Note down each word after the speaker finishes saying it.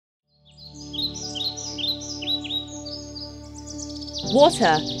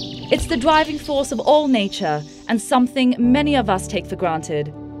Water, it's the driving force of all nature and something many of us take for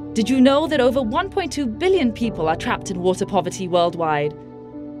granted. Did you know that over 1.2 billion people are trapped in water poverty worldwide?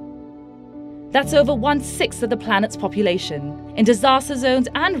 That's over 1/6 of the planet's population, in disaster zones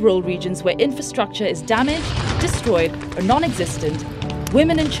and rural regions where infrastructure is damaged, destroyed, or non-existent.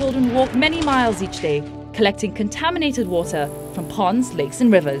 Women and children walk many miles each day, collecting contaminated water from ponds, lakes,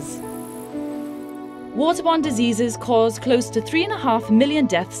 and rivers. Waterborne diseases cause close to 3.5 million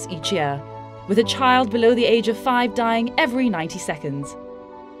deaths each year, with a child below the age of 5 dying every 90 seconds.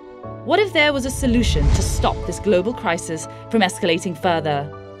 What if there was a solution to stop this global crisis from escalating further?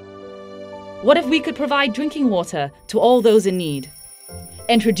 What if we could provide drinking water to all those in need?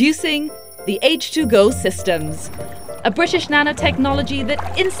 Introducing the H2GO systems, a British nanotechnology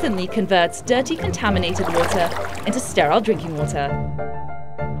that instantly converts dirty, contaminated water into sterile drinking water.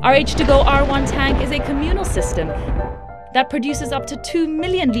 Our H2GO R1 tank is a communal system that produces up to 2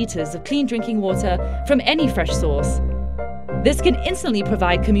 million litres of clean drinking water from any fresh source. This can instantly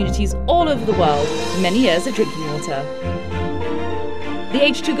provide communities all over the world many years of drinking water. The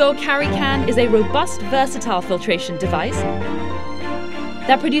H2GO Carry Can is a robust, versatile filtration device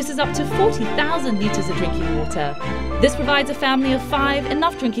that produces up to 40,000 litres of drinking water. This provides a family of 5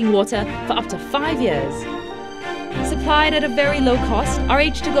 enough drinking water for up to 5 years. Supplied at a very low cost, our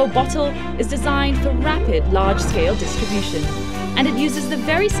H2GO bottle is designed for rapid, large-scale distribution, and it uses the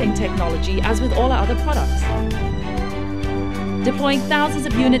very same technology as with all our other products. Deploying thousands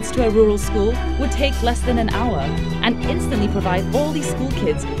of units to a rural school would take less than an hour and instantly provide all these school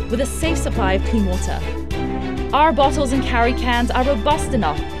kids with a safe supply of clean water. Our bottles and carry cans are robust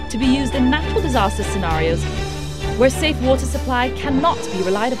enough to be used in natural disaster scenarios where safe water supply cannot be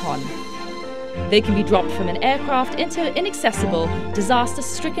relied upon. They can be dropped from an aircraft into inaccessible,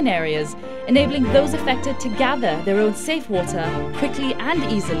 disaster-stricken areas, enabling those affected to gather their own safe water quickly and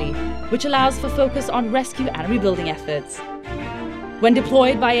easily, which allows for focus on rescue and rebuilding efforts. When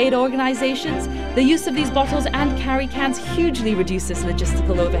deployed by aid organizations, the use of these bottles and carry cans hugely reduces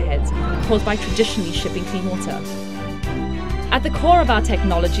logistical overheads caused by traditionally shipping clean water. At the core of our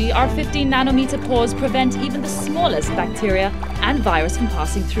technology, our 15-nanometer pores prevent even the smallest bacteria and virus from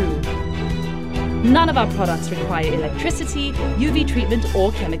passing through. None of our products require electricity, UV treatment,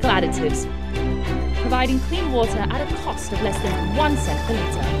 or chemical additives, providing clean water at a cost of less than 1 cent per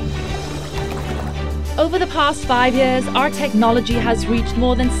litre. Over the past 5 years, our technology has reached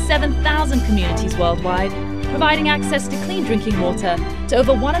more than 7,000 communities worldwide, providing access to clean drinking water to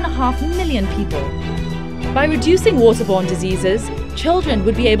over 1.5 million people. By reducing waterborne diseases, children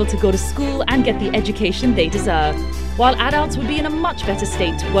would be able to go to school and get the education they deserve, while adults would be in a much better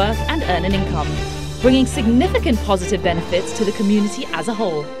state to work and earn an income, bringing significant positive benefits to the community as a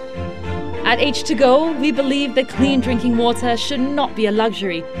whole. At H2GO, we believe that clean drinking water should not be a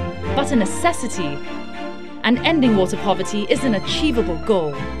luxury, but a necessity. And ending water poverty is an achievable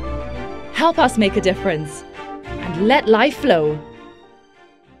goal. Help us make a difference, and let life flow.